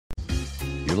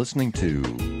You're listening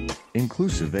to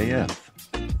Inclusive AF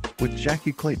with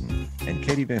Jackye Clayton and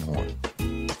Katie Van Horn.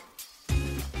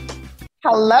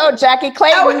 Hello, Jackye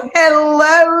Clayton. Oh,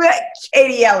 hello,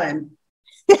 Katie Ellen.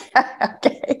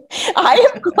 Okay, I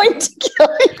am going to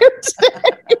kill you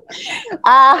today.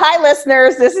 Hi,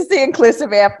 listeners. This is the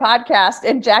Inclusive AF podcast,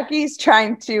 and Jackie's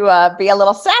trying to be a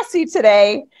little sassy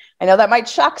today. I know that might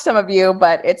shock some of you,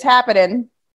 but it's happening.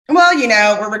 Well, you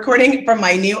know, we're recording from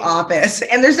my new office,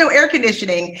 and there's no air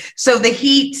conditioning, so the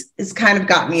heat has kind of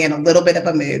got me in a little bit of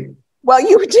a mood. Well,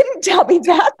 you didn't tell me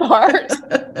that part.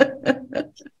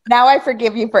 Now I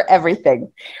forgive you for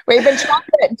everything. We've been trying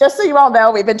to, just so you all know,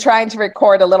 we've been trying to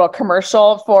record a little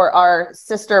commercial for our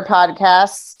sister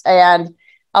podcasts. And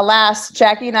alas,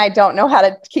 Jackye and I don't know how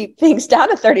to keep things down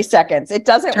to 30 seconds. It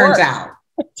doesn't Turns work. out.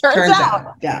 It turns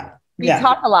out. Yeah. We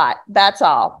talk a lot. That's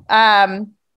all.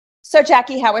 So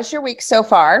Jackye, how was your week so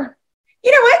far?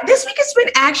 You know what? This week has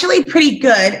been actually pretty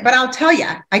good, but I'll tell you,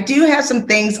 I do have some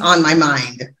things on my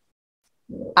mind.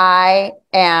 I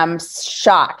am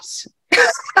shocked.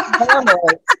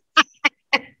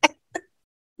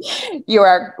 You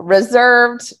are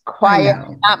reserved, quiet,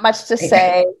 not much to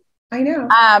say. I know.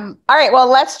 All right, well,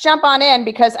 let's jump on in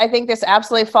because I think this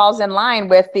absolutely falls in line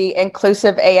with the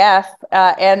inclusive AF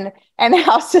and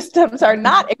how systems are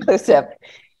not inclusive.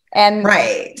 And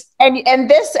right. And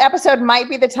this episode might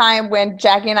be the time when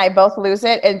Jackye and I both lose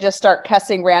it and just start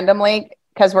cussing randomly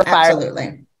because we're fired.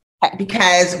 Absolutely.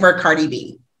 Because we're Cardi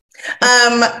B.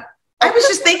 I was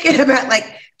just thinking about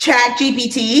like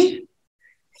ChatGPT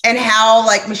and how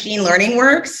like machine learning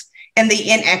works and the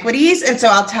inequities. And so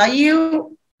I'll tell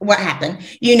you what happened.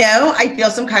 You know, I feel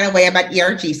some kind of way about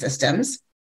ERG systems.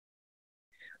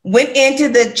 Went into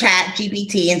the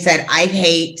ChatGPT and said, I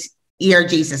hate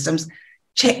ERG systems.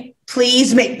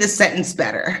 Please make this sentence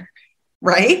better.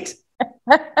 Right?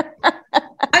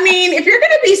 I mean, if you're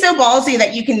going to be so ballsy that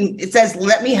it says,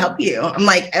 let me help you. I'm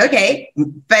like, okay,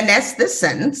 finesse this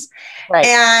sentence. Right.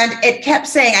 And it kept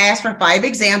saying, I asked for 5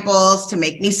 examples to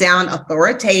make me sound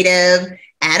authoritative,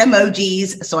 add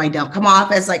emojis so I don't come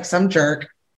off as like some jerk.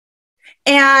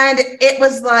 And it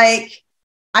was like,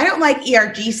 I don't like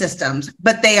ERG systems,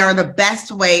 but they are the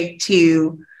best way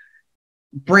to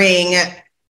bring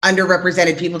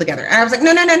underrepresented people together. And I was like,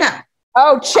 no.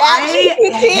 Oh,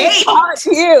 ChatGPT taught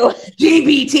you.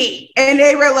 GPT. And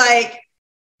they were like,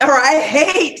 or I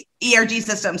hate ERG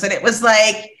systems. And it was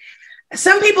like,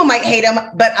 some people might hate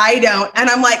them, but I don't. And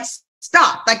I'm like,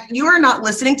 stop. Like, you are not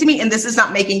listening to me. And this is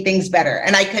not making things better.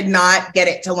 And I could not get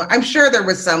it to learn. I'm sure there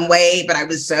was some way, but I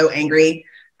was so angry.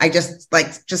 I just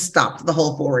stopped the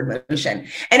whole forward motion.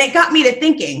 And it got me to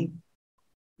thinking,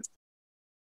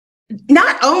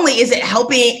 not only is it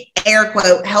helping, air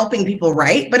quote, helping people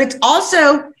write, but it's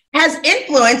also has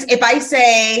influence. If I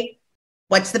say,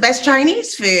 what's the best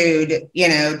Chinese food, you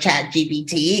know,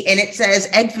 ChatGPT, and it says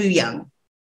egg foo young,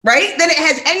 right? Then it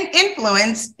has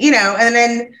influence, you know, and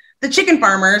then the chicken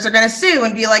farmers are going to sue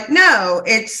and be like, no,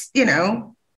 it's, you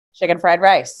know, chicken fried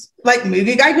rice, like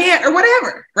movie guy pant or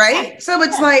whatever. Right. So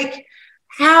it's like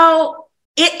how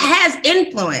it has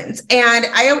influence. And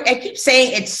I keep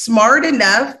saying it's smart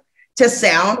enough to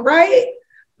sound right,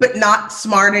 but not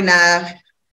smart enough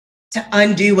to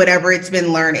undo whatever it's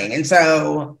been learning. And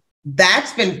so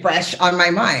that's been fresh on my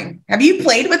mind. Have you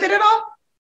played with it at all?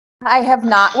 I have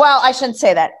not. Well, I shouldn't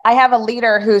say that. I have a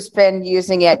leader who's been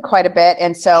using it quite a bit.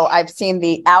 And so I've seen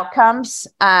the outcomes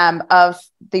of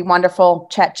the wonderful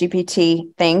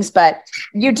ChatGPT things. But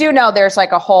you do know there's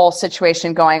like a whole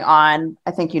situation going on.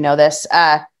 I think you know this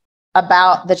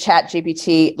about the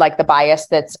ChatGPT, like the bias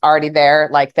that's already there,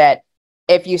 like that.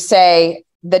 If you say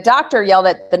the doctor yelled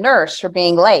at the nurse for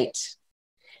being late,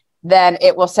 then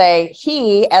it will say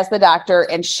he as the doctor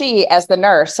and she as the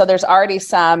nurse. So there's already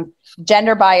some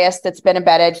gender bias that's been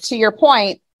embedded, to your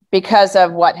point, because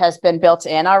of what has been built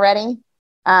in already.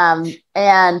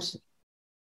 And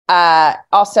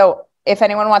also, if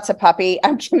anyone wants a puppy,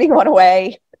 I'm giving one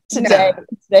away today.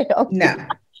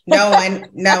 No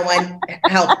one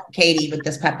help Katie with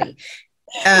this puppy.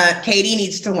 Katie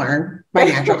needs to learn by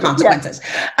natural consequences.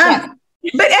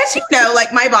 But as you know,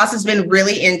 like my boss has been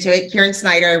really into it. Kieran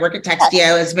Snyder, I work at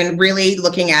Textio, has been really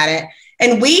looking at it.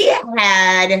 And we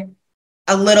had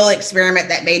a little experiment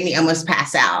that made me almost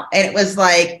pass out. And it was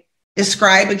like,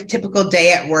 describe a typical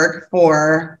day at work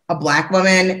for a Black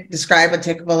woman, describe a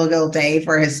typical day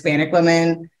for a Hispanic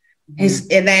woman. And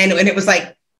it was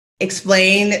like,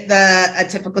 explain a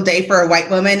typical day for a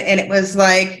white woman. And it was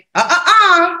like,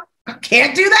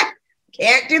 can't do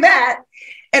that.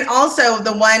 And also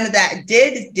the one that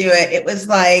did do it, it was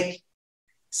like,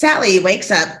 Sally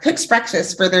wakes up, cooks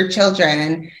breakfast for their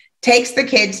children, takes the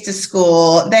kids to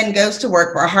school, then goes to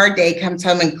work for a hard day, comes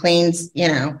home and cleans,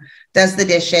 does the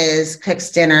dishes, cooks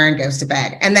dinner, and goes to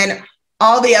bed. And then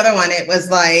all the other one, it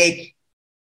was like,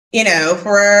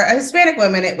 for a Hispanic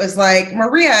woman, it was like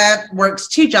Maria works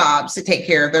 2 jobs to take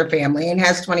care of their family and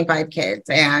has 25 kids.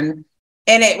 And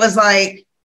it was like,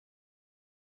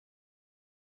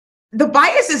 the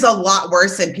bias is a lot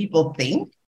worse than people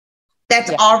think.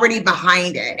 That's already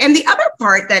behind it. And the other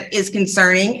part that is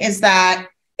concerning is that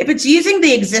if it's using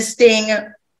the existing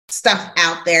stuff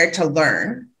out there to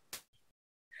learn,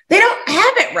 they don't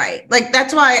have it right. Like,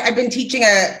 that's why I've been teaching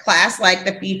a class, like,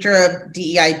 the future of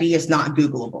DEIB is not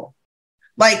Googleable.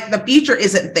 Like, the future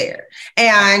isn't there.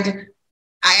 And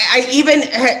I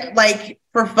even, like,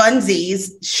 for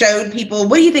funsies, showed people,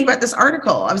 what do you think about this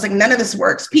article? I was like, none of this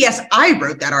works. P.S. I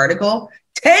wrote that article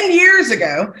 10 years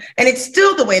ago, and it's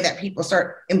still the way that people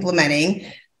start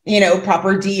implementing,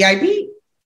 proper DEIB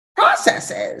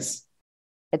processes.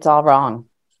 It's all wrong.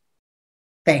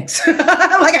 Thanks.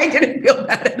 Like, I didn't feel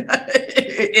bad.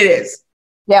 It is.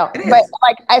 Yeah, it is. But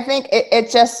like, I think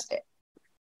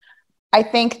I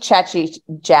think ChatGPT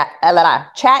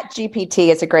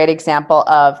is a great example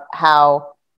of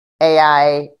how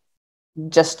AI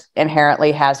just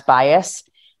inherently has bias.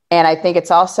 And I think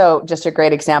it's also just a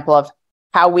great example of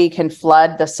how we can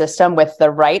flood the system with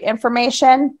the right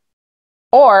information,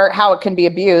 or how it can be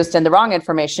abused and the wrong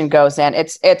information goes in.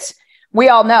 It's we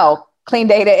all know, clean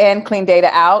data in, clean data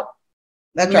out.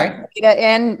 That's right. Data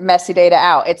in, messy data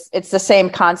out. It's the same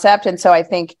concept. And so I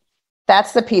think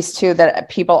that's the piece too that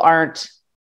people aren't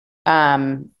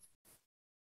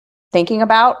thinking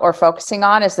about or focusing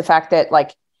on, is the fact that,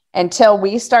 like, until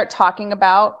we start talking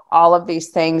about all of these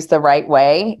things the right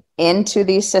way into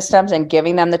these systems and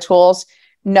giving them the tools,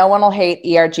 no one will hate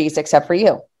ERGs except for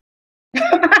you.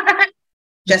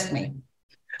 Just me.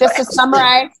 Just to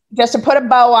summarize, just to put a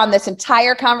bow on this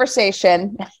entire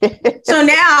conversation. So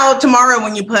now, tomorrow,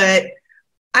 when you put,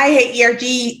 I hate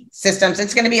ERG systems,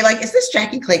 it's going to be like, is this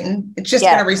Jackye Clayton? It's just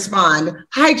going to respond,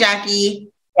 hi, Jackye.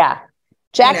 Yeah.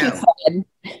 Jackye said,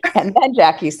 and then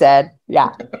Jackye said,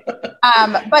 yeah.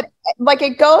 But like,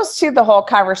 it goes to the whole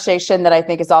conversation that I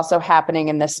think is also happening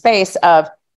in this space of,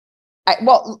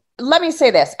 well, let me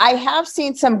say this. I have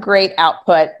seen some great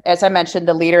output. As I mentioned,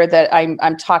 the leader that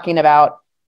I'm talking about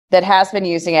that has been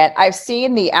using it, I've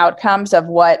seen the outcomes of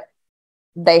what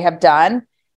they have done,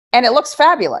 and it looks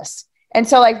fabulous. And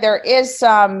so, like, there is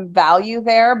some value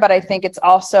there, but I think it's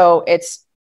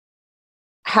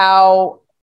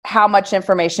how much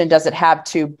information does it have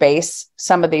to base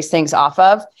some of these things off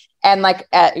of? And like,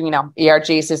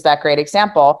 ERGs is that great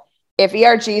example. If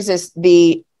ERGs is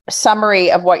the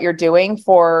summary of what you're doing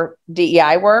for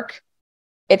DEI work,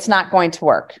 it's not going to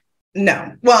work.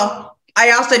 No. Well,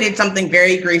 I also did something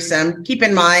very gruesome. Keep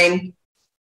in mind,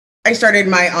 I started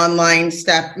my online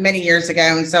stuff many years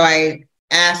ago, and so I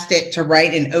asked it to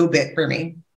write an obit for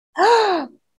me.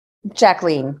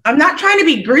 Jacqueline. I'm not trying to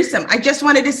be gruesome. I just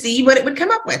wanted to see what it would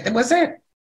come up with. It wasn't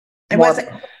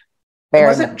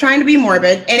trying to be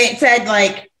morbid. And it said,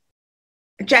 like,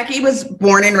 Jackye was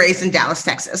born and raised in Dallas,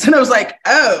 Texas. And I was like,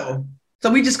 oh,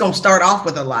 so we just gonna start off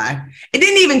with a lie. It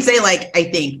didn't even say, like,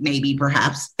 I think, maybe,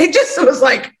 perhaps. It just was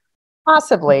like,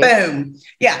 possibly. Boom.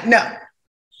 Yeah, no.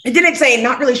 It didn't say,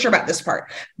 not really sure about this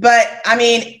part. But I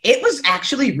mean, it was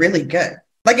actually really good.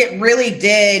 Like, it really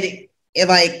did,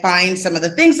 find some of the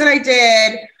things that I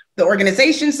did, the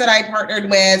organizations that I partnered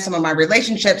with, some of my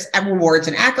relationships, awards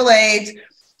and accolades.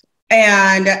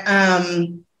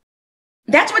 And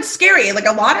that's what's scary. Like,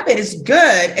 a lot of it is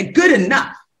good and good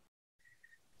enough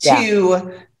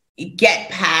to get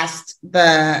past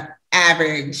the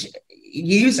average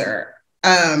user.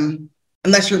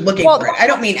 Unless you're looking for it. I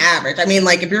don't mean average. I mean,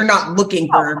 like, if you're not looking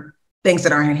for things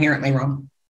that are inherently wrong.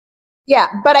 Yeah.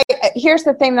 But here's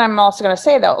the thing that I'm also going to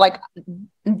say, though, like,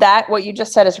 that what you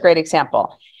just said is a great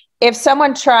example. If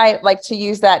someone tried, like, to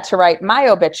use that to write my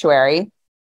obituary,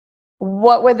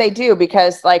 what would they do?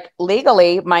 Because, like,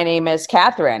 legally, my name is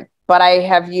Catherine, but I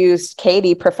have used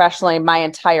Katee professionally my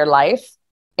entire life.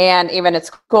 And even at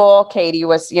school, Katee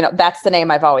was, that's the name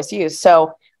I've always used.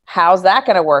 So how's that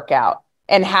going to work out?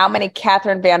 And how many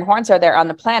Catherine Van Horns are there on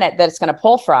the planet that it's going to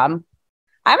pull from?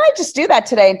 I might just do that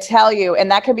today and tell you,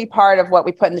 and that could be part of what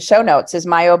we put in the show notes is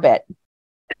my obit.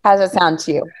 How does it sound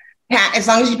to you? As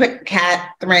long as you put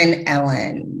Catherine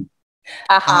Ellen,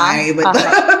 I would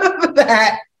love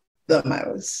that the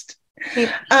most. Do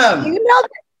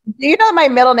you know my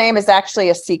middle name is actually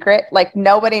a secret? Like,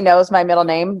 nobody knows my middle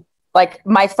name. Like,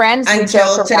 my friends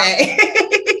until today.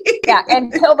 Yeah,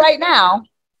 until right now.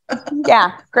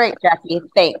 Yeah, great, Jackye.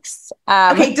 Thanks.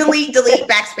 Okay, delete,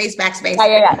 backspace.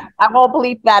 Yeah. I will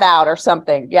bleep that out or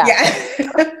something. Yeah.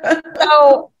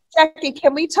 So, Jackye,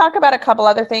 can we talk about a couple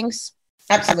other things?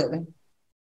 Absolutely.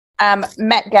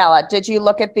 Met Gala. Did you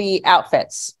look at the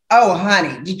outfits? Oh,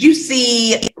 honey, did you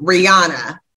see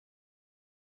Rihanna?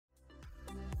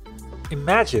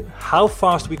 Imagine how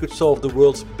fast we could solve the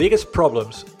world's biggest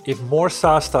problems if more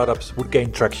SaaS startups would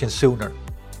gain traction sooner.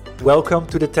 Welcome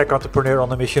to the Tech Entrepreneur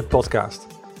on a Mission podcast.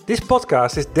 This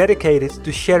podcast is dedicated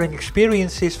to sharing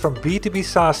experiences from B2B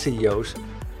SaaS CEOs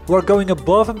who are going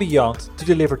above and beyond to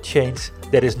deliver change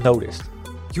that is noticed.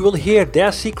 You will hear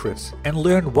their secrets and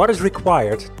learn what is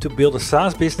required to build a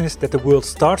SaaS business that the world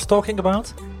starts talking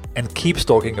about and keeps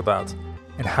talking about,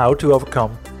 and how to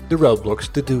overcome the roadblocks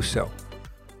to do so.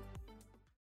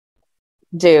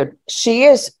 Dude, she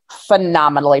is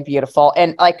phenomenally beautiful,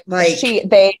 and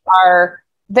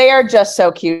they are just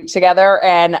so cute together.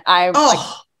 And I'm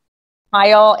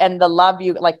smile and the love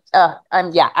you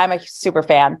I'm a super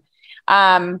fan.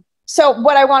 So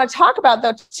what I want to talk about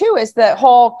though too is the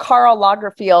whole Karl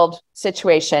Lagerfeld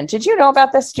situation. Did you know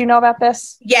about this? Do you know about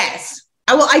this? Yes.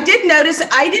 I did notice.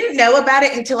 I didn't know about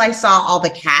it until I saw all the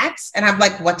cats, and I'm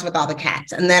like, "What's with all the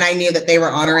cats?" And then I knew that they were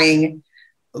honoring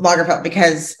Lagerfeld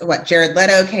because Jared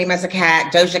Leto came as a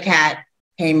cat, Doja Cat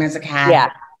came as a cat.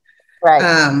 Yeah,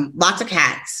 right. Lots of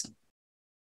cats.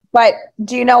 But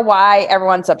do you know why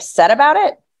everyone's upset about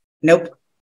it? Nope.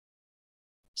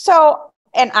 So,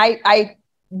 and I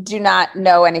do not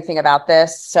know anything about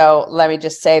this. So let me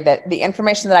just say that the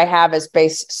information that I have is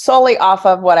based solely off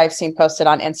of what I've seen posted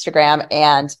on Instagram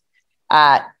and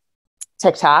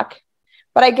TikTok.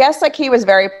 But I guess he was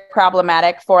very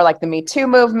problematic for the Me Too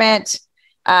movement.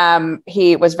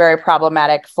 He was very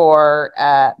problematic for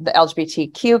the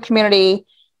LGBTQ community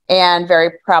and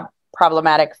very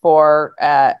problematic for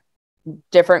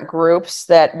different groups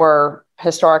that were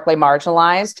historically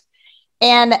marginalized.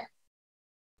 And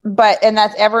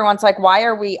that's everyone's like, why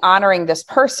are we honoring this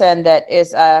person that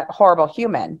is a horrible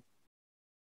human?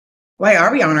 Why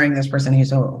are we honoring this person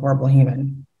who's a horrible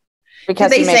human? Because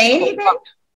did they say anything?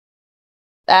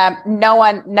 No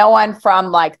one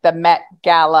from the Met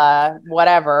Gala,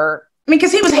 whatever. I mean,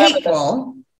 because he was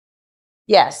hateful.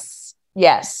 Yes.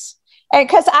 And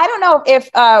because I don't know if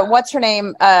what's her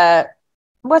name?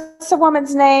 What's the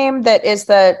woman's name that is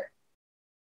her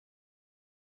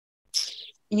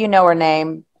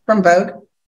name from Vogue?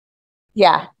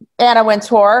 Yeah, Anna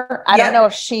Wintour. I don't know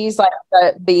if she's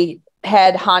the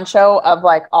head honcho of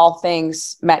all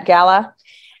things Met Gala.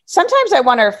 Sometimes I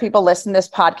wonder if people listen to this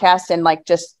podcast and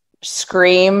just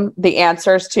scream the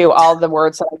answers to all the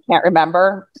words that I can't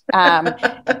remember.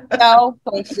 No,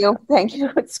 thank you.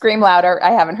 Scream louder.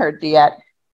 I haven't heard you yet.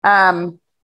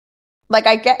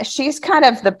 I get she's kind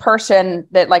of the person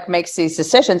that makes these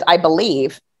decisions, I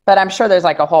believe, but I'm sure there's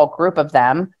a whole group of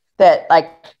them that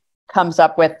comes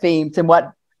up with themes and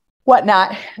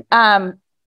whatnot.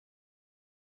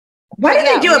 Why did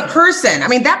they do a person? I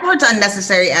mean, that part's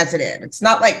unnecessary as it is. It's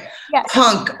not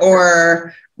punk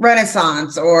or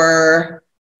Renaissance or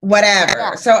whatever.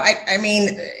 Yeah. So I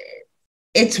mean,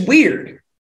 it's weird.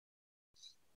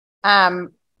 I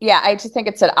just think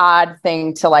it's an odd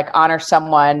thing to honor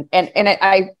someone, and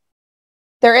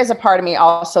there is a part of me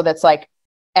also that's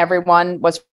everyone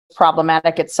was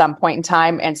problematic at some point in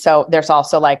time, and so there's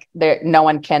also no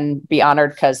one can be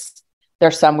honored because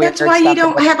there's some weird. That's why you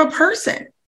don't have a person.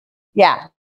 Yeah,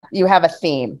 you have a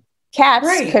theme. Cats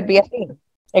could be a theme.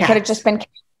 It could have just been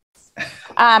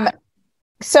cats.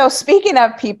 So speaking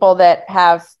of people that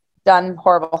have done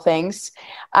horrible things,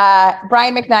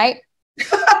 Brian McKnight.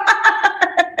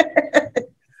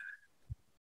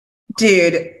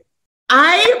 Dude,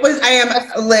 I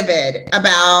am livid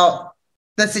about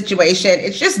the situation.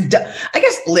 It's just, I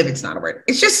guess livid's not a word.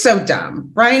 It's just so dumb.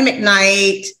 Brian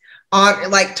McKnight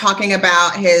talking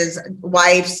about his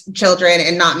wife's children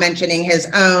and not mentioning his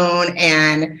own.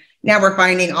 And now we're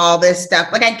finding all this stuff.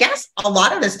 I guess a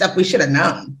lot of this stuff we should have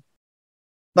known.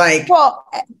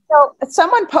 So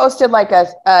someone posted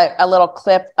a little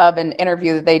clip of an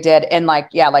interview that they did in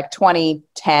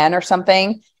 2010 or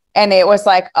something. And it was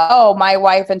oh, my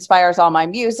wife inspires all my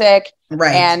music.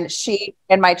 Right. And she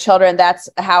and my children, that's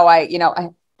how I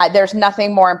there's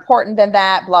nothing more important than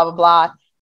that, blah, blah, blah.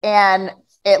 And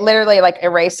it literally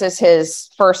erases his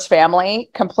first family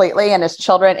completely and his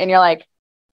children. And you're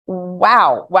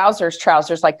wow, wowzers,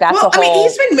 trousers. That's a whole... I mean,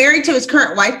 he's been married to his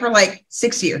current wife for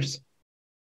 6 years.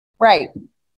 Right.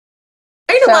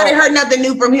 Ain't nobody heard nothing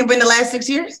new from him in the last 6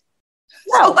 years.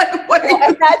 No.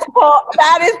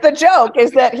 That is the joke,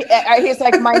 is that he's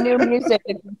my new music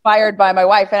is inspired by my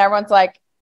wife. And everyone's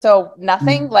So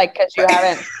nothing, like, because you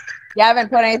haven't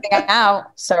put anything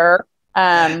out, sir.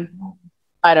 I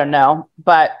don't know,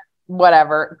 but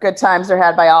whatever. Good times are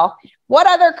had by all. What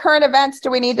other current events do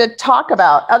we need to talk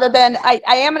about other than I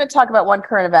am going to talk about one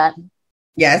current event?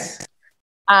 Yes.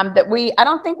 I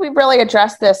don't think we've really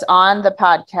addressed this on the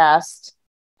podcast.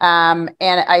 And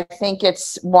I think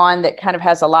it's one that kind of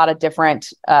has a lot of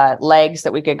different legs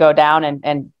that we could go down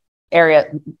and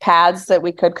area paths that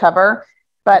we could cover.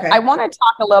 But I want to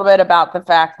talk a little bit about the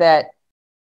fact that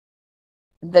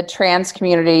the trans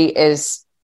community is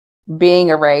being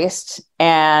erased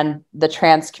and the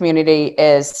trans community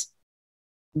is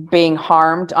being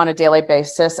harmed on a daily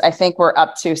basis. I think we're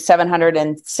up to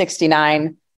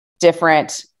 769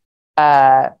 different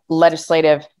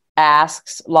legislative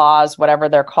asks, laws, whatever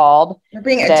they're called. They're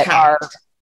being attacked.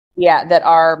 That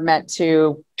are meant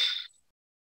to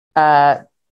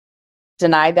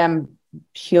deny them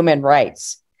human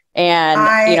rights. And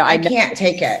I can't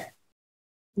take it.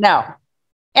 No.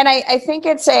 And I think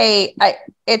it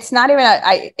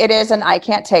is an I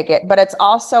can't take it, but it's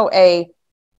also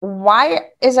why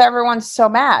is everyone so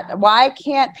mad? Why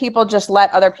can't people just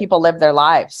let other people live their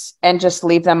lives and just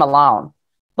leave them alone?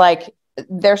 Like,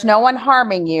 there's no one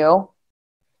harming you.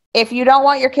 If you don't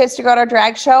want your kids to go to a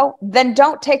drag show, then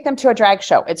don't take them to a drag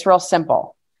show. It's real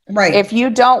simple. Right. If you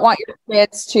don't want your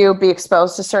kids to be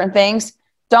exposed to certain things,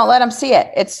 don't let them see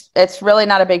it. It's really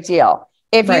not a big deal.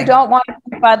 If you don't want to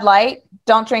drink Bud Light,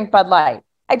 don't drink Bud Light.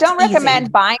 I don't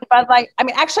recommend buying Bud Light. I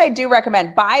mean, actually, I do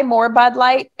recommend buy more Bud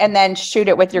Light and then shoot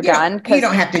it with your gun. You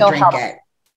don't have to drink it.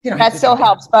 That still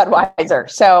helps Budweiser.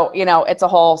 So, it's a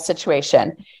whole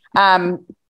situation.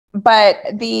 But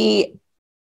the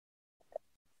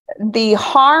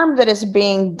harm that is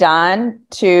being done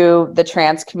to the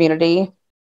trans community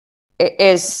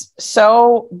is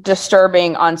so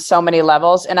disturbing on so many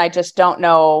levels. And I just don't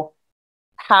know,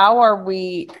 how are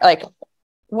we, like,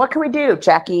 what can we do,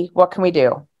 Jackye? What can we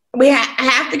do? We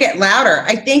have to get louder.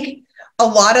 I think a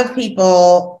lot of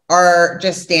people are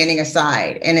just standing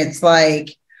aside and it's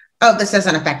like, oh, this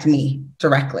doesn't affect me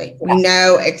directly. Yeah. We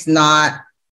know it's not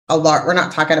we're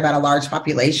not talking about a large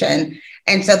population.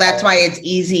 And so that's why it's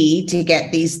easy to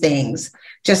get these things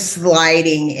just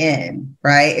sliding in,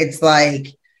 right? It's like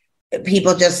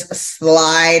people just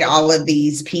slide all of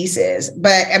these pieces.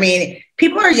 But I mean,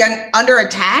 people are under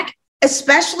attack,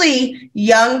 especially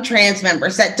young trans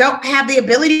members that don't have the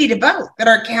ability to vote, that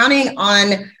are counting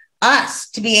on us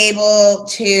to be able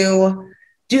to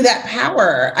do that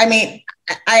power. I mean,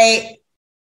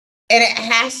 and it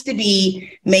has to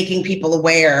be making people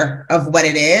aware of what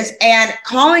it is and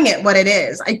calling it what it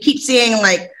is. I keep seeing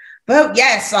like, vote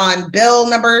yes on bill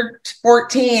number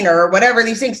 14 or whatever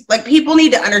these things. Like, people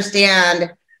need to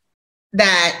understand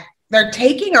that they're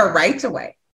taking our rights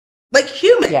away, like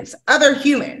humans, other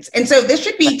humans. And so this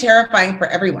should be terrifying for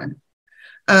everyone.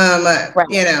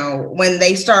 When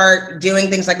they start doing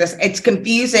things like this, it's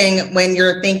confusing when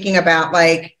you're thinking about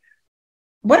like,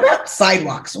 what about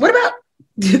sidewalks? What about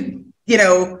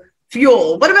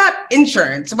fuel? What about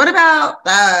insurance? What about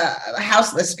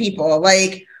houseless people?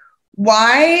 Like,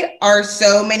 why are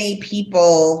so many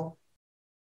people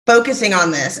focusing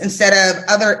on this instead of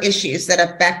other issues that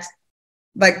affect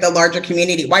like the larger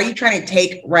community? Why are you trying to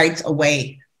take rights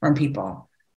away from people?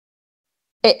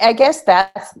 I guess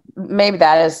that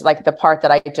is like the part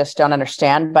that I just don't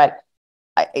understand, but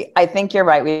I think you're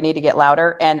right. We need to get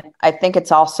louder. And I think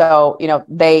it's also,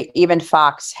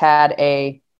 Fox had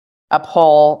a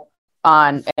poll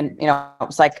on, and, it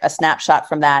was like a snapshot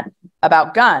from that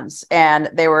about guns. And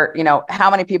they were, how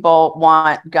many people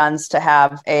want guns to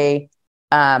have a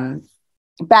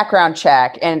background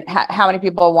check, and how many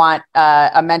people want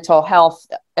a mental health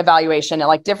evaluation, and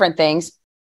like different things.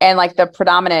 And like the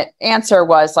predominant answer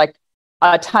was like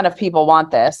a ton of people want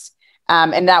this.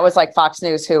 And that was like Fox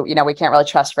News, who, we can't really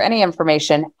trust for any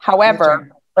information.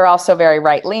 However, they're also very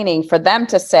right leaning. For them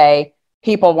to say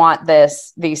people want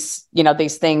these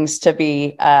things to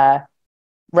be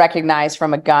recognized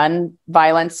from a gun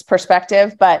violence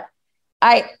perspective. But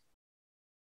I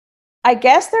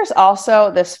guess there's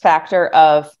also this factor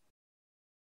of,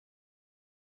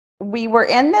 we were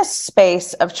in this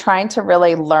space of trying to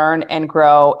really learn and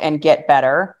grow and get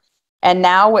better. And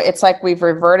now it's like we've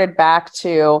reverted back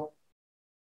to,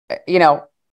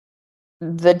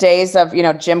 the days of,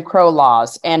 Jim Crow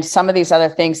laws and some of these other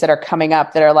things that are coming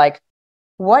up that are like,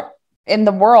 what in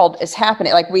the world is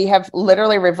happening? Like, we have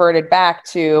literally reverted back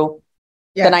to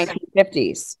the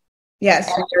 1950s.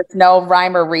 Yes. And there's no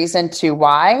rhyme or reason to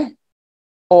why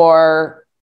or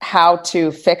how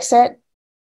to fix it.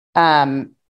 I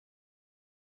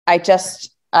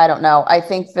don't know. I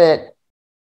think that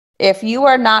if you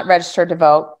are not register to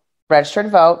vote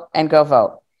and go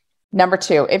vote. Number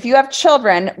two, if you have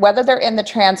children, whether they're in the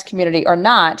trans community or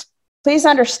not, please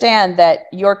understand that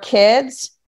your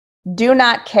kids do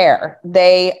not care.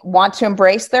 They want to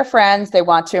embrace their friends. They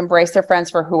want to embrace their friends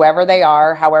for whoever they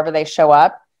are, however they show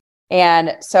up.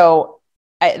 And so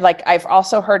I've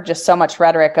also heard just so much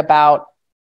rhetoric about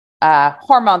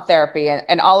hormone therapy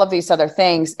and all of these other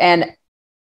things. And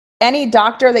any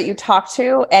doctor that you talk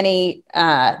to, any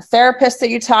therapist that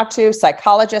you talk to,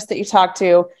 psychologist that you talk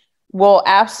to will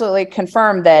absolutely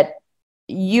confirm that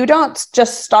you don't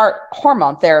just start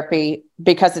hormone therapy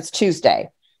because it's Tuesday.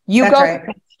 You That's go right.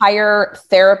 through the entire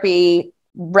therapy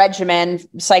regimen,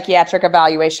 psychiatric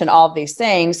evaluation, all of these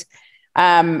things.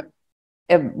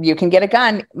 You can get a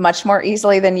gun much more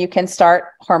easily than you can start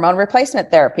hormone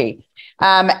replacement therapy.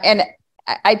 And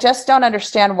I just don't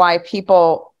understand why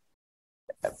people,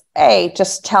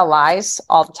 just tell lies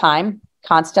all the time,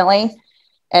 constantly,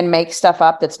 and make stuff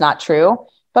up that's not true,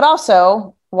 but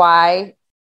also why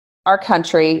our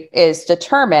country is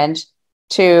determined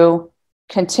to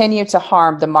continue to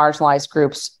harm the marginalized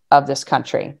groups of this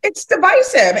country. It's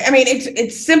divisive. I mean,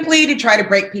 it's simply to try to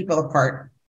break people apart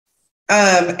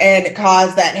and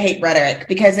cause that hate rhetoric,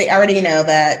 because they already know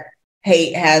that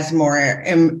hate has more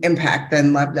impact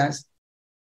than love does.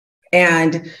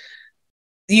 And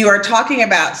you are talking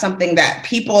about something that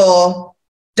people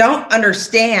don't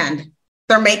understand.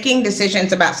 They're making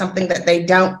decisions about something that they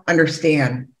don't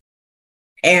understand.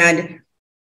 And,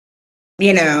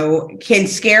 can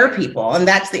scare people. And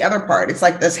that's the other part. It's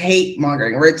like this hate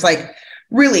mongering where it's like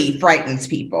really frightens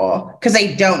people because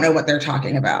they don't know what they're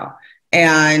talking about.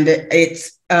 And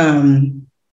it's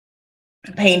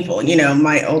painful.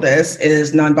 My oldest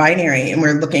is non-binary, and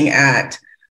we're looking at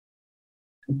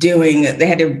they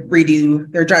had to redo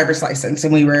their driver's license,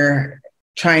 and we were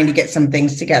trying to get some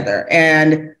things together.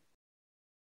 And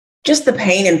just the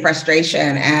pain and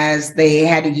frustration as they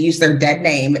had to use their dead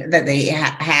name that they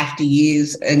have to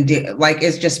use and do,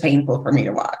 it's just painful for me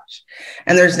to watch.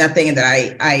 And there's nothing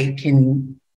that I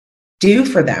can do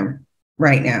for them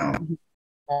right now.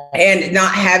 And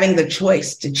not having the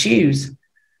choice to choose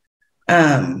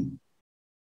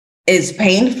is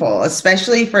painful,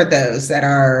 especially for those that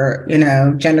are,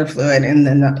 gender fluid and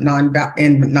the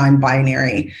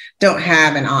non-binary don't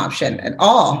have an option at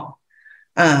all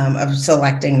of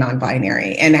selecting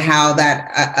non-binary, and how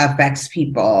that affects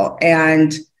people.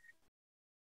 And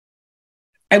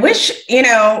I wish,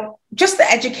 just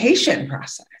the education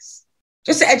process,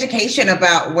 just the education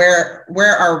about where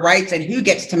our rights and who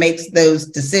gets to make those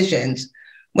decisions,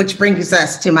 which brings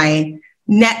us to my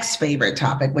next favorite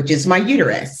topic, which is my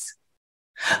uterus.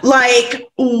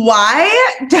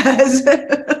 Why does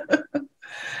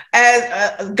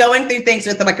as going through things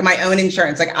with my own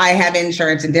insurance, I have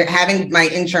insurance, and having my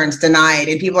insurance denied,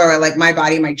 and people are like, my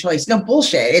body, my choice. No,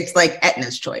 bullshit. It's like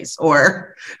Aetna's choice,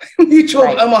 or Mutual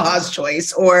of Omaha's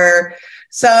choice, or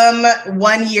some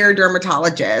 1-year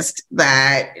dermatologist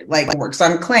that works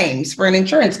on claims for an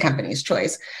insurance company's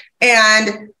choice.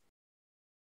 And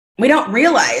we don't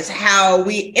realize how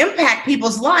we impact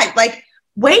people's lives.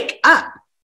 Wake up.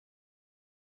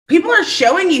 People are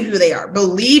showing you who they are.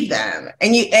 Believe them.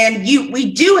 And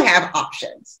we do have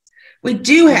options. We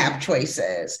do have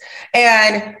choices.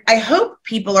 And I hope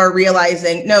people are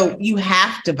realizing, no, you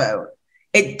have to vote.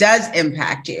 It does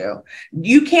impact you.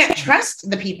 You can't trust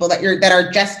the people that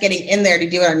are just getting in there to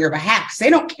do it on your behalf, because they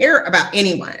don't care about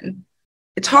anyone.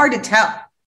 It's hard to tell.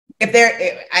 If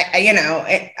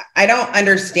I don't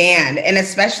understand. And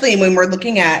especially when we're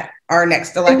looking at our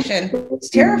next election, it's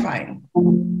terrifying.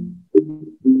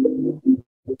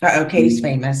 Katie's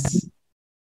famous.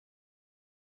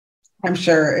 I'm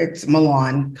sure it's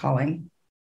Milan calling.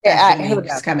 Yeah,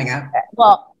 it's coming up.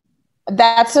 Well,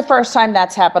 that's the first time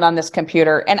that's happened on this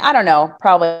computer. And I don't know,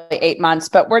 probably 8 months,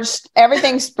 but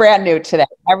everything's brand new today.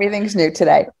 Everything's new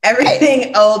today.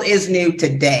 Everything old is new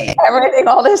today. Everything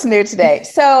old is new today.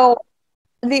 So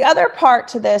the other part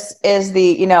to this is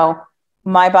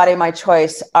my body, my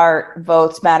choice, our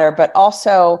votes matter, but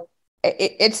also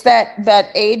it's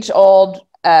that age old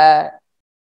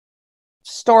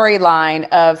storyline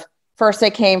of, first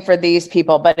they came for these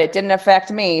people, but it didn't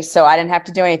affect me, so I didn't have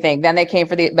to do anything. Then they came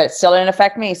for but it still didn't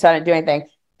affect me, so I didn't do anything.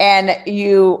 And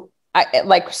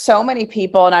so many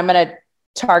people, and I'm going to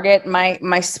target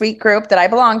my sweet group that I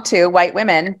belong to, white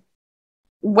women,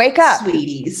 wake up,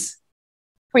 sweeties.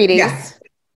 Yeah.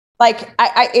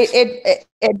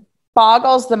 It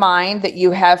boggles the mind that you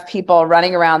have people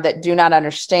running around that do not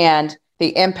understand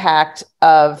the impact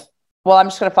of, well, I'm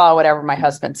just going to follow whatever my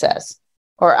husband says,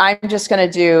 or I'm just going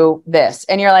to do this.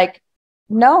 And you're like,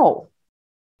 no,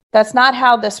 That's not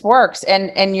how this works.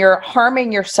 And you're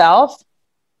harming yourself.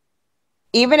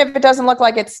 Even if it doesn't look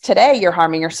like it's today, you're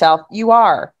harming yourself. You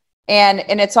are. And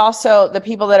it's also the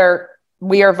people that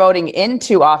we are voting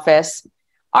into office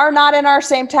are not in our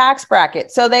same tax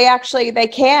bracket. So they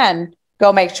can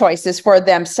go make choices for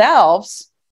themselves.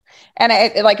 And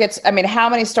how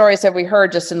many stories have we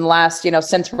heard just in the last,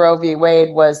 since Roe v.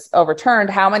 Wade was overturned,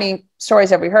 how many stories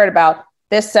have we heard about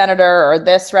this senator or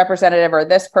this representative or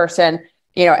this person,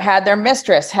 had their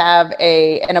mistress have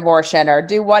an abortion or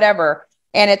do whatever.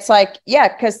 And it's like, yeah,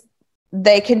 because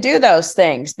they can do those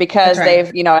things because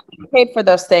they've, paid for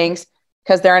those things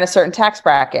because they're in a certain tax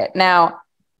bracket. Now,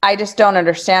 I just don't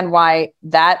understand why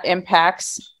that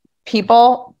impacts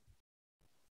people.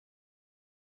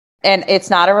 And it's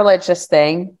not a religious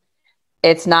thing.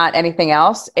 It's not anything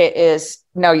else. It is,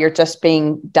 no, you're just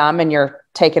being dumb and you're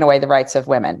taking away the rights of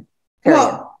women. Period.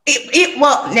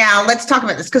 Well, now let's talk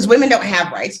about this because women don't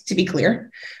have rights, to be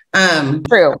clear.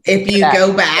 True. If you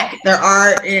go back, there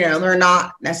are, they're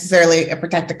not necessarily a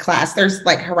protected class. There's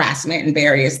like harassment and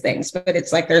various things, but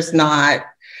it's like,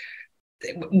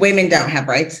 women don't have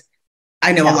rights.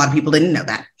 I know a lot of people didn't know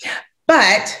that,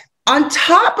 but on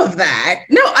top of that,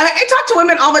 no, I talk to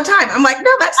women all the time. I'm like,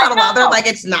 no, that's not a law. They're like,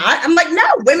 it's not. I'm like, no,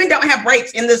 women don't have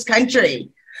rights in this country.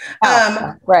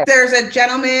 Right. There's a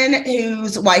gentleman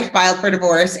whose wife filed for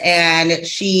divorce and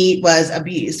she was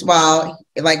abused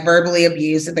verbally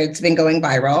abused. It's been going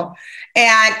viral.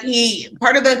 And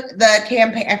part of the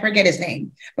campaign, I forget his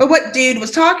name, but what dude was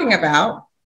talking about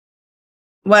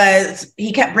was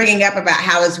he kept bringing up about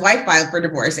how his wife filed for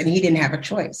divorce and he didn't have a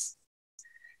choice.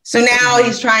 So now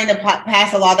he's trying to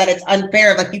pass a law that it's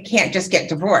unfair. Like you can't just get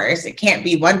divorced. It can't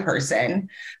be one person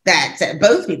that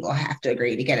both people have to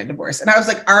agree to get a divorce. And I was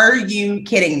like, are you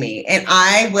kidding me? And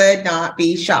I would not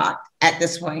be shocked at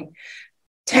this point.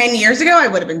 10 years ago, I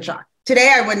would have been shocked.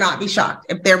 Today, I would not be shocked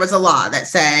if there was a law that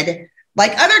said,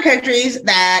 like other countries,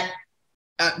 that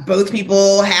both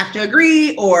people have to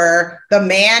agree or the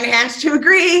man has to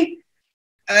agree,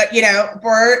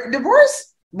 for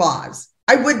divorce laws.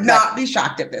 I would not be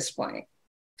shocked at this point.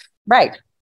 Right.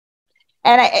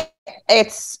 And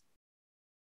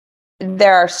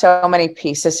there are so many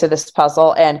pieces to this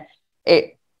puzzle. And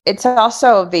it's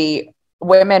also the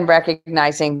women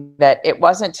recognizing that it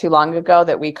wasn't too long ago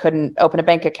that we couldn't open a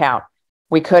bank account.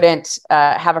 We couldn't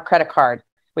have a credit card.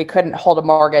 We couldn't hold a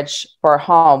mortgage for a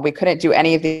home. We couldn't do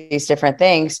any of these different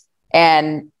things.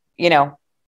 And,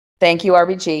 thank you,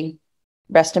 RBG.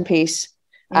 Rest in peace.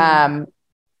 Mm-hmm.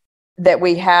 That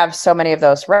we have so many of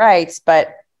those rights,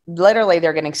 but literally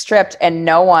they're getting stripped and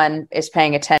no one is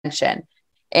paying attention.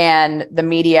 And the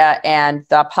media and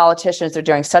the politicians are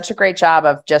doing such a great job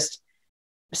of just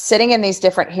sitting in these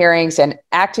different hearings and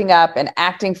acting up and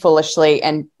acting foolishly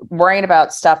and worrying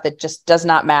about stuff that just does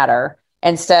not matter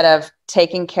instead of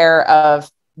taking care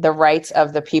of the rights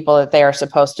of the people that they are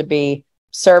supposed to be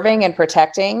serving and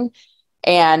protecting.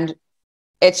 And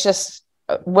it's just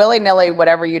willy-nilly,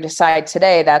 whatever you decide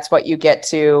today, that's what you get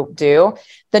to do.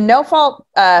 The no fault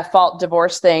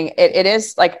divorce thing, it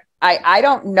is like, I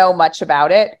don't know much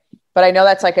about it, but I know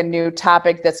that's like a new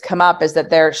topic that's come up, is that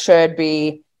there should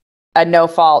be a no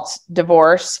fault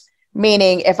divorce,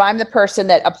 meaning if I'm the person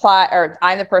that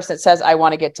I'm the person that says I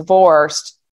want to get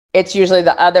divorced, it's usually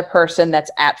the other person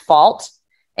that's at fault.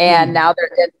 And now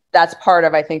that's part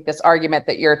of, I think, this argument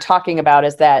that you're talking about,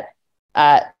 is that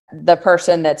the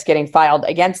person that's getting filed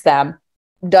against them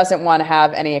doesn't want to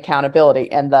have any accountability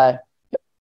in the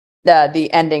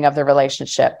ending of the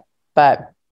relationship.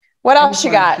 But what else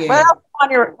you got?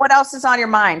 What else is on your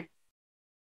mind?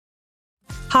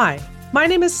 Hi, my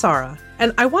name is Sarah,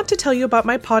 and I want to tell you about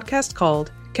my podcast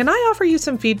called Can I Offer You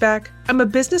Some Feedback? I'm a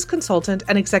business consultant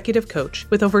and executive coach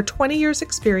with over 20 years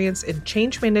experience in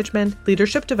change management,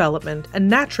 leadership development, and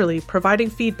naturally providing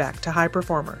feedback to high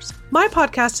performers. My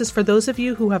podcast is for those of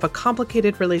you who have a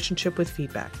complicated relationship with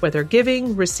feedback, whether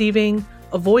giving, receiving,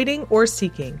 avoiding, or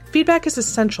seeking. Feedback is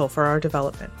essential for our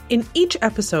development. In each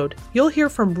episode, you'll hear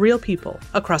from real people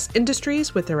across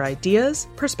industries with their ideas,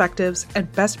 perspectives,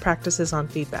 and best practices on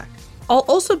feedback. I'll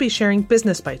also be sharing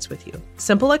business bites with you,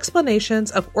 simple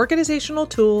explanations of organizational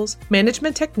tools,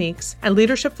 management techniques, and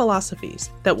leadership philosophies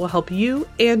that will help you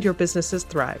and your businesses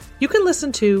thrive. You can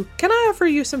listen to Can I Offer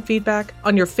You Some Feedback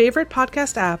on your favorite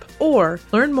podcast app, or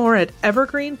learn more at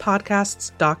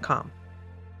evergreenpodcasts.com.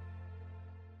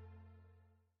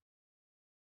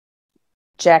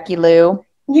 Jackie Lou.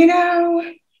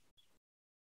 I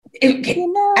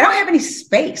don't have any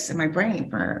space in my brain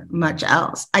for much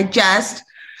else. I guess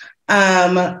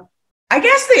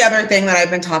the other thing that I've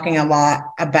been talking a lot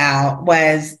about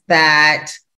was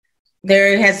that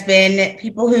There has been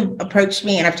people who approached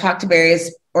me, and I've talked to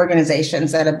various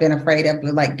organizations that have been afraid of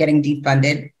like getting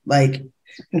defunded, like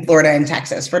in Florida and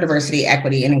Texas, for diversity,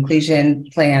 equity, and inclusion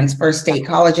plans for state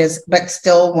colleges, but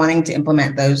still wanting to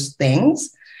implement those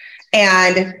things.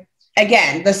 And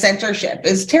again, the censorship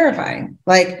is terrifying.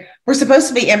 Like, we're supposed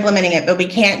to be implementing it, but we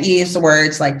can't use the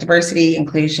words like diversity,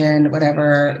 inclusion,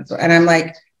 whatever. And I'm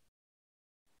like,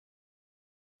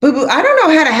 boo-boo, I don't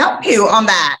know how to help you on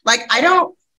that. Like, I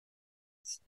know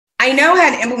how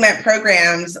to implement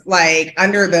programs like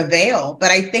under the veil,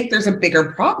 but I think there's a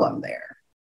bigger problem there.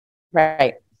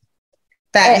 Right.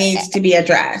 That needs to be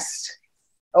addressed.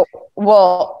 Oh,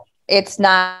 well, it's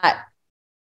not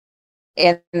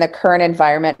in the current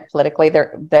environment politically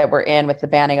that we're in, with the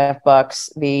banning of books,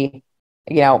 the,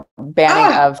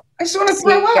 banning of I just want to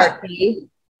throw up. CRT.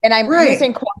 And I'm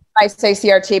using quotes when I say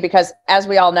CRT because, as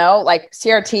we all know, like,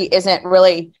 CRT isn't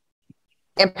really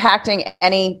impacting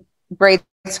any grade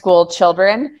school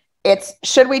children. It's,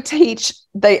 should we teach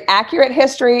the accurate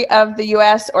history of the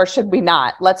US or should we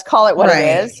not? Let's call it what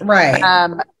it is. Right.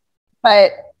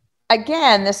 But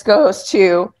again, this goes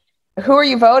to, who are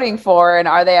you voting for, and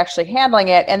are they actually handling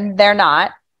it? And they're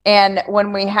not. And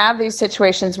when we have these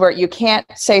situations where you can't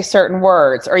say certain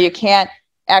words, or you can't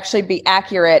actually be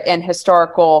accurate in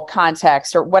historical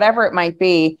context or whatever it might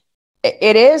be,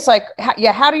 it is like,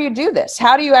 how do you do this?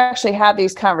 How do you actually have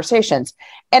these conversations?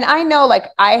 And I know, like,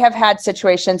 I have had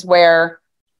situations where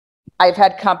I've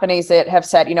had companies that have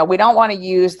said, we don't want to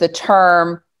use the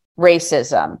term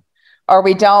racism, or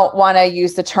we don't want to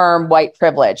use the term white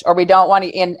privilege, or we don't want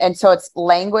to, and so it's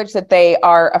language that they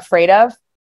are afraid of.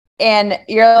 And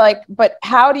you're like, but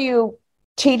how do you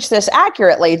teach this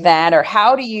accurately then? Or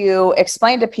how do you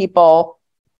explain to people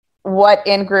what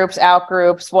in groups, out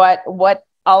groups, what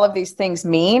all of these things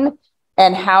mean,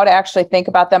 and how to actually think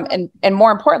about them, and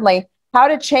more importantly, how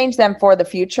to change them for the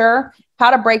future, how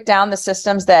to break down the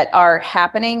systems that are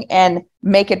happening and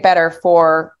make it better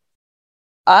for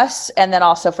us, and then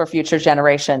also for future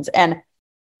generations. And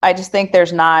I just think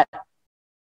there's not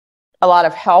a lot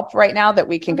of help right now that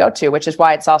we can go to, which is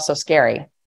why it's also scary.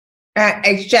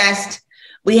 It's just,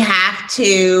 we have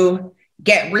to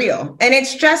get real. And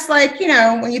it's just like,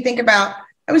 when you think about,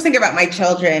 I was thinking about my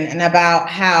children and about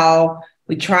how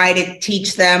we try to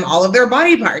teach them all of their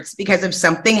body parts, because if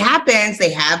something happens,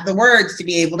 they have the words to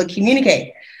be able to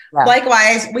communicate. Yeah.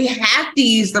 Likewise, we have to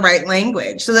use the right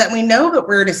language so that we know that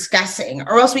we're discussing,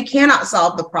 or else we cannot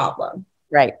solve the problem.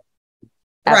 Right.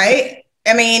 Absolutely. Right.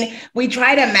 I mean, we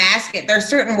try to mask it. There's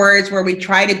certain words where we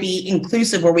try to be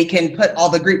inclusive, where we can put all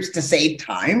the groups to save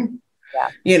time,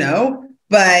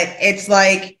 but it's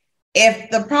like, if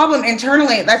the problem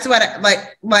internally, that's what, it's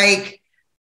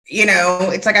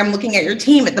like, I'm looking at your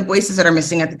team, at the voices that are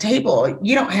missing at the table.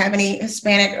 You don't have any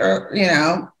Hispanic or,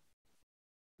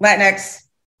 Latinx,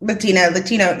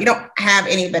 Latino, you don't have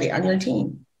anybody on your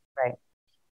team. Right.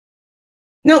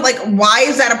 No, like, why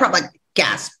is that a problem? Like,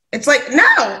 gasp. It's like,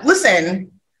 no,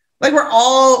 listen, like, we're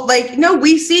all like, no,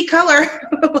 we see color.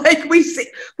 Like,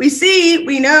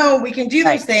 we know we can do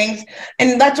those things.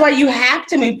 And that's why you have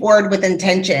to move forward with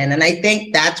intention. And I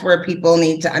think that's where people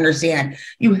need to understand.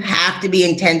 You have to be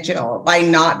intentional. By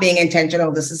not being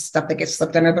intentional, this is stuff that gets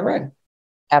slipped under the rug.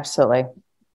 Absolutely.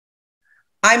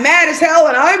 I'm mad as hell,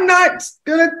 and I'm not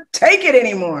going to take it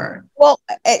anymore. Well,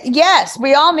 yes,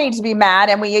 we all need to be mad,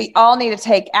 and we all need to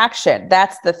take action.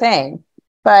 That's the thing.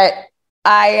 But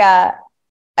I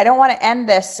don't want to end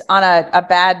this on a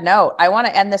bad note. I want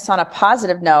to end this on a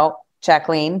positive note,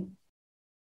 Jacqueline.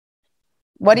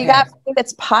 What do you got for me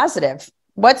that's positive?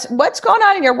 What's going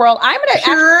on in your world? I'm going to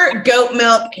pure goat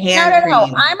milk hand cream.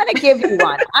 No. I'm going to give you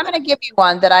one. I'm going to give you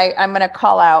one that I'm going to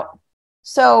call out.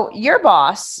 So your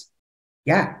boss,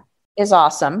 is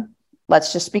awesome.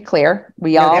 Let's just be clear.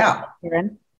 We all.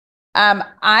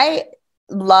 I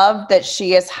love that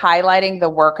she is highlighting the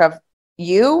work of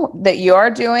that you're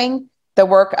doing, the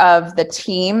work of the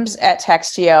teams at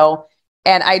Textio.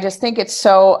 And I just think it's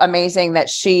so amazing that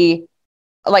she,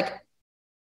 like,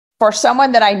 for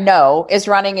someone that I know is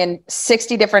running in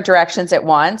 60 different directions at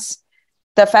once,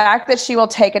 the fact that she will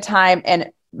take a time and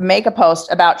make a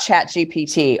post about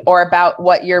ChatGPT, or about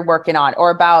what you're working on,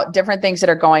 or about different things that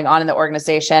are going on in the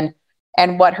organization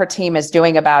and what her team is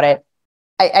doing about it.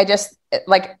 I just,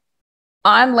 like,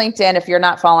 on LinkedIn, if you're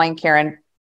not following Karen,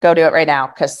 go do it right now,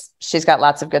 because she's got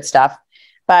lots of good stuff.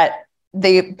 But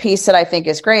the piece that I think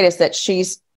is great is that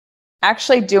she's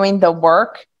actually doing the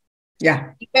work.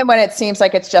 Yeah. Even when it seems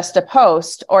like it's just a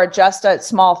post or just a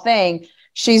small thing,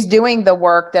 she's doing the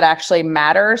work that actually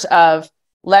matters of,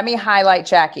 let me highlight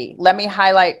Jackye. Let me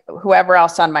highlight whoever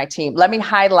else on my team. Let me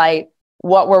highlight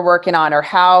what we're working on or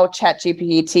how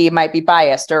ChatGPT might be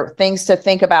biased or things to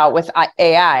think about with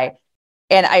AI.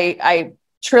 And I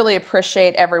truly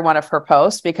appreciate every one of her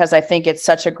posts because I think it's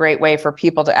such a great way for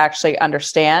people to actually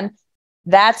understand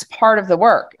that's part of the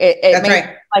work. It may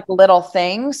be like little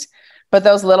things, but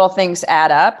those little things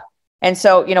add up. And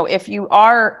so, if you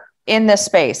are in this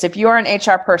space, if you're an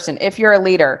HR person, if you're a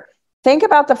leader, think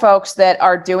about the folks that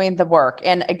are doing the work.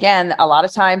 And again, a lot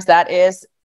of times that is,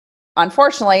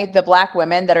 unfortunately, the Black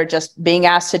women that are just being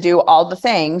asked to do all the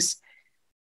things.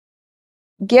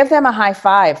 Give them a high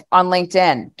five on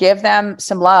LinkedIn. Give them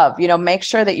some love. Make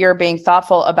sure that you're being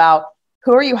thoughtful about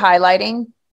who are you highlighting?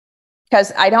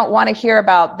 Because I don't want to hear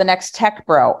about the next tech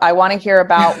bro. I want to hear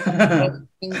about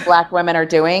what Black women are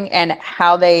doing and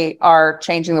how they are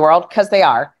changing the world, because they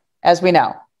are, as we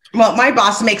know. Well, my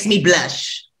boss makes me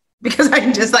blush because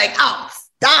I'm just like, oh,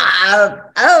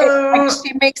 stop. Oh,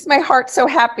 she makes my heart so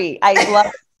happy. I love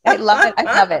it. I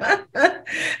love it. But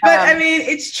I mean,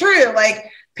 it's true.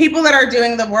 Like, people that are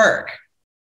doing the work,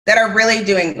 that are really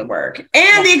doing the work,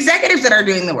 and the executives that are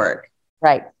doing the work.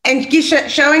 Right. And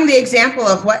showing the example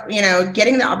of what,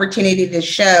 getting the opportunity to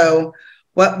show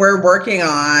what we're working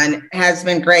on has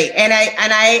been great. And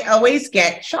I always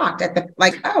get shocked at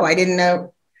I didn't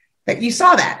know that you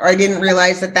saw that, or I didn't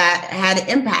realize that had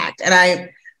impact. And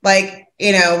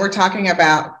we're talking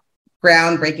about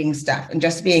groundbreaking stuff, and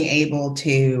just being able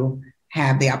to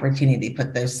have the opportunity to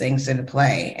put those things into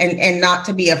play and not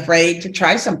to be afraid to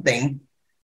try something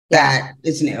that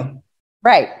is new.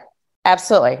 Right.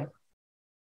 Absolutely.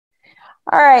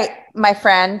 All right, my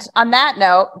friend, on that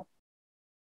note,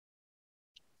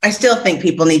 I still think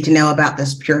people need to know about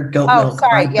this pure goat milk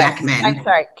by Beckman. I'm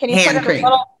sorry. Can you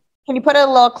put it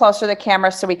a little closer to the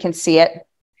camera so we can see it?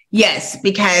 Yes,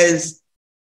 because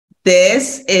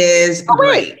this is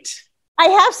great. I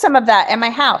have some of that in my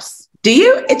house. Do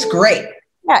you? It's great.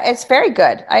 Yeah, it's very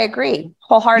good. I agree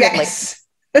wholeheartedly. Yes.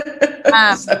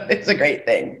 So it's a great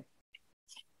thing.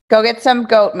 Go get some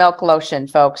goat milk lotion,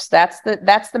 folks. That's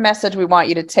the message we want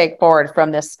you to take forward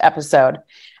from this episode.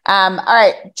 All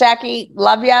right, Jackye,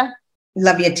 love you.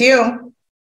 Love you too.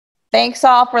 Thanks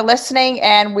all for listening,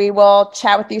 and we will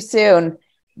chat with you soon.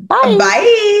 Bye.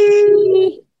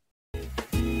 Bye.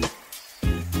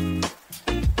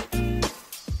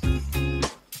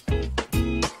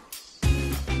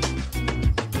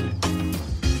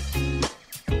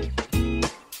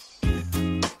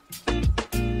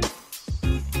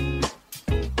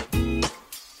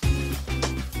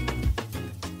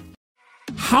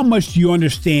 How much do you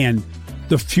understand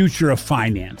the future of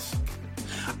finance?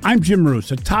 I'm Jim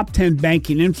Roos, a top 10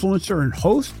 banking influencer and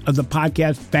host of the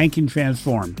podcast Banking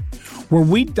Transformed, where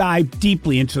we dive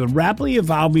deeply into the rapidly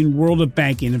evolving world of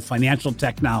banking and financial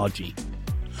technology.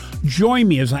 Join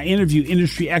me as I interview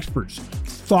industry experts,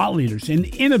 thought leaders,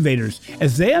 and innovators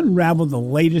as they unravel the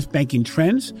latest banking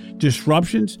trends,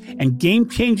 disruptions, and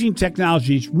game-changing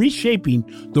technologies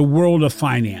reshaping the world of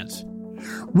finance.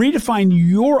 Redefine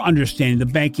your understanding of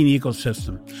the banking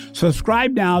ecosystem.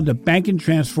 Subscribe now to Banking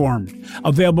Transformed,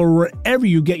 available wherever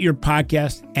you get your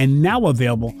podcast and now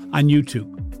available on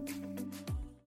YouTube.